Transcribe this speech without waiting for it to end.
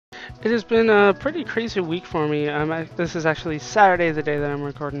It has been a pretty crazy week for me. This is actually Saturday, the day that I'm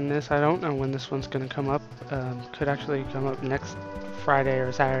recording this. I don't know when this one's going to come up. Could actually come up next Friday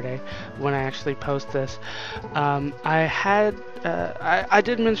or Saturday when I actually post this. I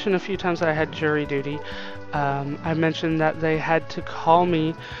did mention a few times that I had jury duty. I mentioned that they had to call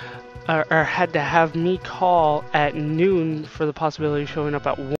me or had to have me call at noon for the possibility of showing up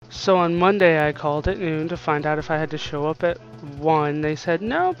at 1. So on Monday I called at noon to find out if I had to show up at 1. They said,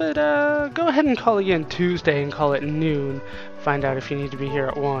 no, but go ahead and call again Tuesday and call at noon. Find out if you need to be here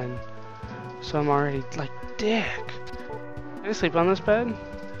at 1. So I'm already like, dick. Can I sleep on this bed?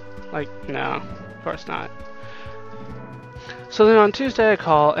 Like, no, of course not. So then on Tuesday I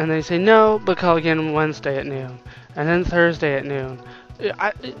call and they say, no, but call again Wednesday at noon. And then Thursday at noon.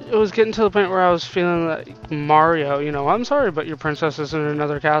 It was getting to the point where I was feeling like Mario, you know, I'm sorry, but your princess is in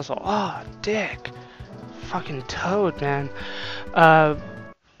another castle. Oh, dick. Fucking Toad, man. Battle.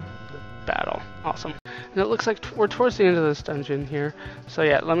 Awesome. And it looks like we're towards the end of this dungeon here. So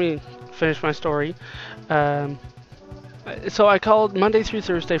yeah, let me finish my story. So I called Monday through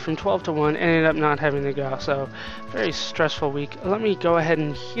Thursday from 12 to 1 and ended up not having to go. So very stressful week. Let me go ahead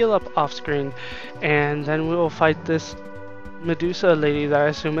and heal up off screen and then we will fight this Medusa lady that I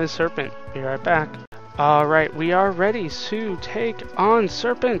assume is Serpent. Be right back. Alright, we are ready to take on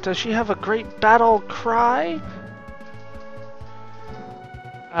Serpent. Does she have a great battle cry?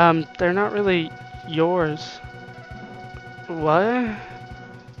 They're not really yours. What?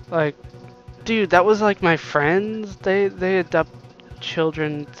 Like, dude, that was like my friends. They adopt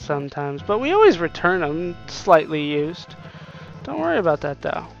children sometimes, but we always return them slightly used. Don't worry about that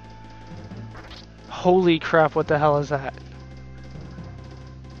though. Holy crap, what the hell is that?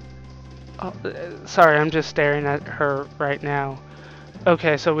 Oh, sorry, I'm just staring at her right now.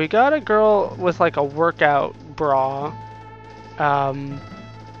 Okay, so we got a girl with like a workout bra.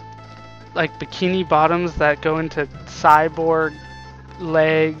 Like bikini bottoms that go into cyborg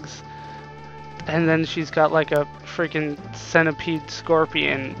legs. And then she's got like a freaking centipede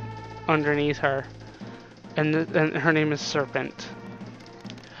scorpion underneath her. And her name is Serpent.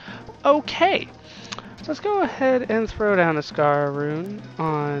 Okay. Let's go ahead and throw down a Scar rune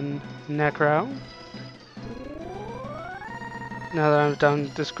on Necro. Now that I'm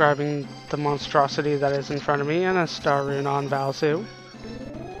done describing the monstrosity that is in front of me, and a Star rune on Valsu.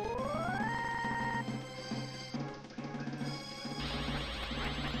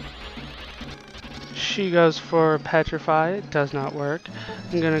 She goes for Petrify. It does not work.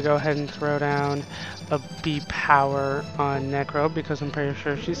 I'm going to go ahead and throw down a B power on Necro because I'm pretty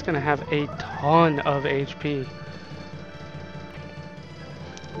sure she's going to have a ton of HP.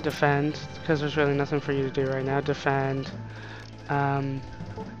 Defend, because there's really nothing for you to do right now. Defend.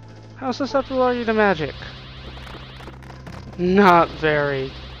 How susceptible are you to magic? Not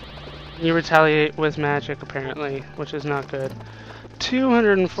very. You retaliate with magic apparently, which is not good.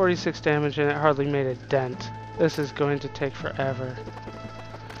 246 damage and it hardly made a dent. This is going to take forever.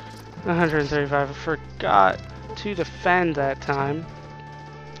 135. I forgot to defend that time.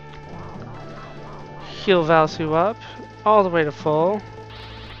 Heal Valsu up all the way to full.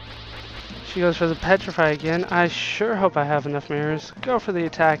 She goes for the Petrify again. I sure hope I have enough mirrors. Go for the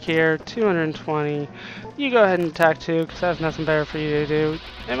attack here. 220. You go ahead and attack too, because I have nothing better for you to do.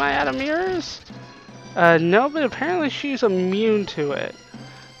 Am I out of mirrors? No, but apparently she's immune to it,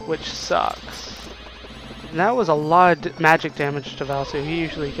 which sucks. And that was a lot of magic damage to Valsu. He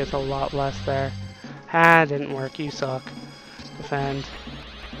usually gets a lot less there. Ah, didn't work. You suck. Defend.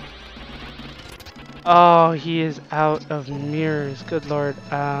 Oh, he is out of mirrors. Good lord.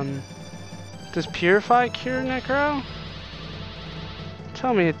 Does Purify cure Necro?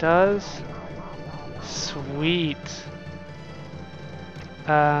 Tell me it does. Sweet.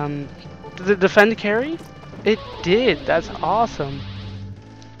 Did the defend carry? It did. That's awesome.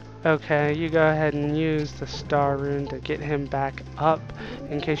 Okay, you go ahead and use the Star rune to get him back up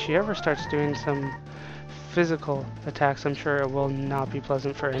in case she ever starts doing some physical attacks. I'm sure it will not be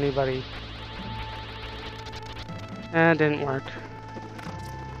pleasant for anybody. And didn't work.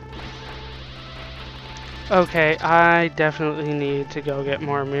 Okay, I definitely need to go get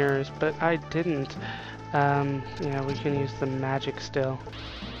more mirrors, but I didn't. Yeah, we can use the magic still.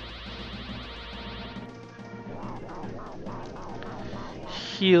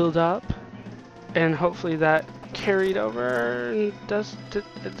 Healed up, and hopefully that carried over. It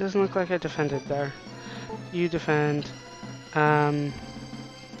doesn't look like I defended there. You defend. Go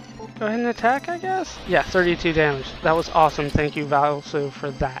ahead and attack, I guess? Yeah, 32 damage. That was awesome. Thank you, Valsu, for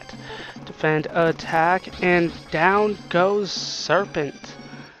that. Defend, attack, and down goes Serpent.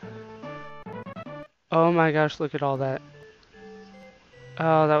 Oh my gosh, look at all that.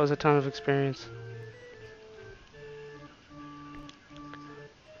 Oh, that was a ton of experience.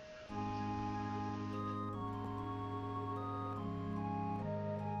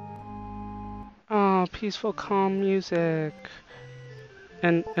 Oh, peaceful, calm music.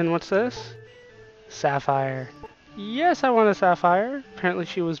 And what's this? Sapphire. Yes, I want a sapphire. Apparently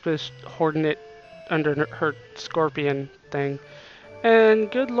she was just hoarding it under her scorpion thing.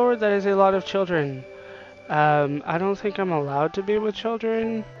 And good lord, that is a lot of children. I don't think I'm allowed to be with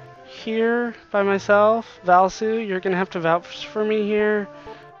children here by myself. Valsu, you're gonna have to vouch for me here.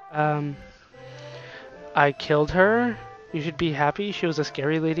 I killed her. You should be happy. She was a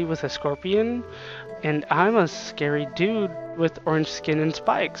scary lady with a scorpion. And I'm a scary dude with orange skin and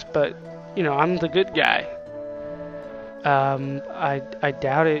spikes, but, you know, I'm the good guy. I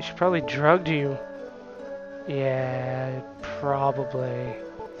doubt it. She probably drugged you. Yeah, probably.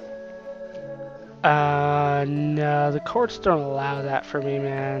 No, the courts don't allow that for me,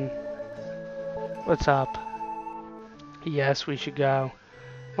 man. What's up? Yes, we should go.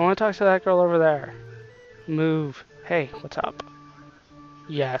 I want to talk to that girl over there. Move. Hey, what's up?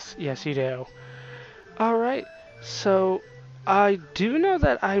 Yes, yes you do. Alright, so I do know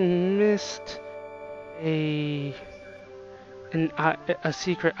that I missed a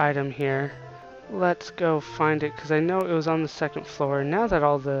secret item here. Let's go find it, because I know it was on the second floor. Now that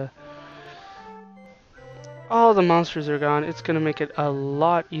all the monsters are gone, it's going to make it a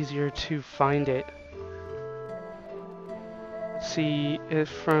lot easier to find it. Let's see if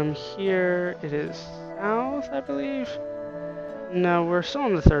from here it is south, I believe. No, we're still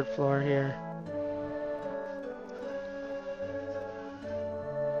on the third floor here.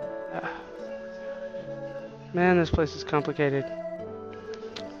 Man, this place is complicated.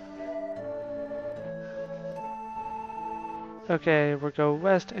 Okay, we'll go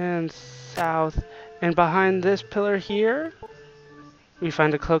west and south. And behind this pillar here, we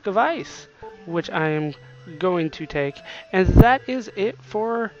find a cloak of ice, which I am going to take. And that is it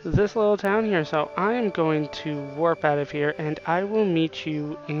for this little town here. So I am going to warp out of here, and I will meet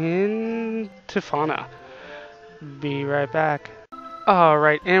you in Tefana. Be right back.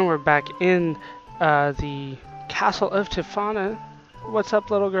 Alright, and we're back in the Castle of Tefana. What's up,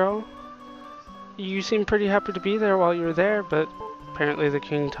 little girl? You seem pretty happy to be there while you were there, but apparently the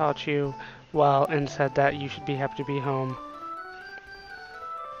king taught you well and said that you should be happy to be home.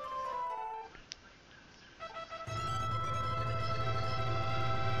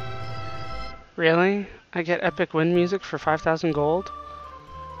 Really? I get epic wind music for 5,000 gold?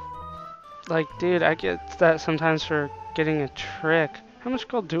 Like, dude, I get that sometimes for getting a trick. How much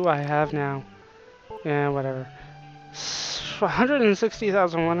gold do I have now? Yeah, whatever.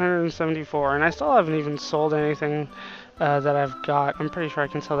 160,174, and I still haven't even sold anything that I've got. I'm pretty sure I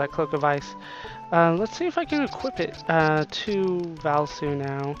can sell that cloak of ice. Let's see if I can equip it to Valsu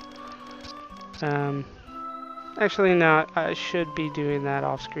now. Actually, no, I should be doing that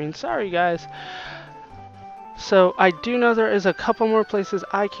off screen. Sorry, guys. So I do know there is a couple more places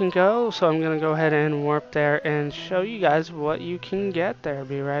I can go, so I'm going to go ahead and warp there and show you guys what you can get there.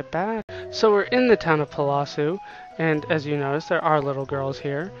 Be right back. So we're in the town of Palasu, and as you notice, there are little girls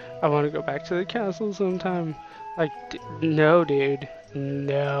here. I want to go back to the castle sometime. Like, no, dude.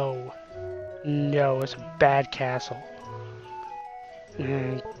 No. No, it's a bad castle.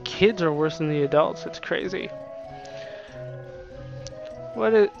 Man, kids are worse than the adults. It's crazy.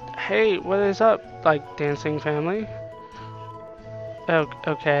 Hey, what is up, like, dancing family? Oh,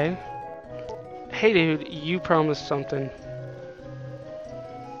 okay. Hey, dude, you promised something.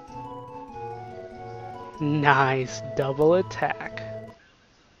 Nice, double attack.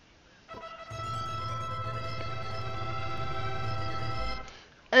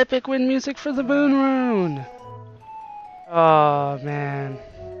 Epic wind music for the Moon Rune! Oh, man.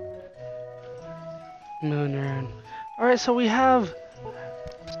 Moon Rune. Alright, so we have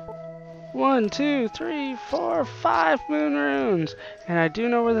 1, 2, 3, 4, 5 moon runes. And I do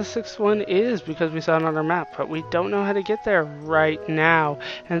know where the 6th one is because we saw it on our map, but we don't know how to get there right now.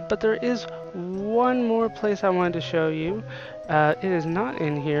 But there is one more place I wanted to show you. It is not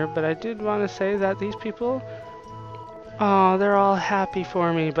in here, but I did want to say that these people, oh, they're all happy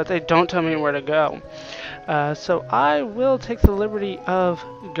for me, but they don't tell me where to go. So I will take the liberty of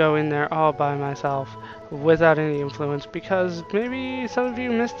going there all by myself without any influence, because maybe some of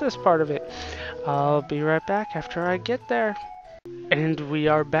you missed this part of it. I'll be right back after I get there. And we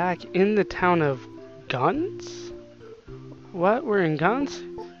are back in the town of Guns? What? We're in Guns?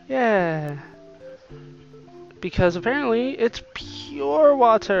 Yeah. Because apparently it's pure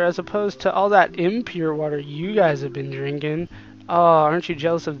water as opposed to all that impure water you guys have been drinking. Oh, aren't you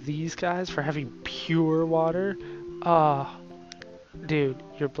jealous of these guys for having pure water? Oh. Dude,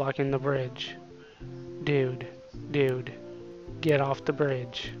 you're blocking the bridge. Dude, dude, get off the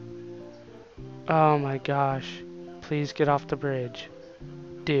bridge. Oh my gosh. Please get off the bridge.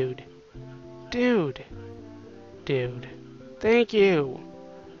 Dude, dude, dude. Thank you.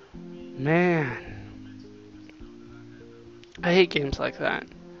 Man. I hate games like that.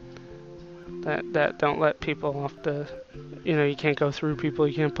 That don't let people off the... You know, you can't go through people,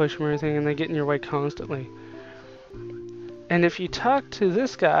 you can't push them or anything, and they get in your way constantly. And if you talk to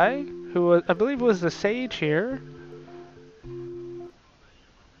this guy, who was, I believe was the sage here...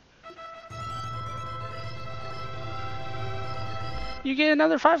 You get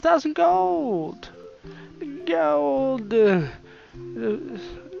another 5,000 gold! Gold! It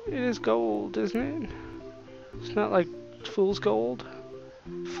is gold, isn't it? It's not like fool's gold.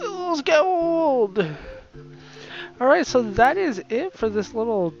 Fool's gold! Alright, so that is it for this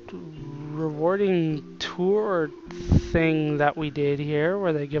little rewarding tour thing that we did here,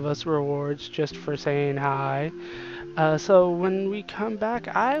 where they give us rewards just for saying hi. So when we come back,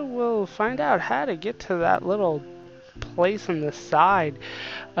 I will find out how to get to that little place on the side.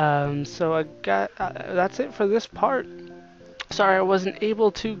 So I got that's it for this part. Sorry I wasn't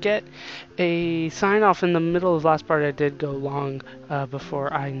able to get a sign off in the middle of the last part. I did go long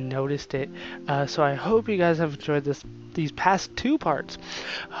before I noticed it. So I hope you guys have enjoyed these past two parts.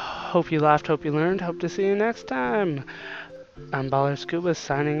 Hope you laughed, hope you learned, hope to see you next time. I'm Baller Scuba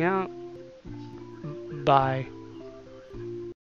signing out. Bye.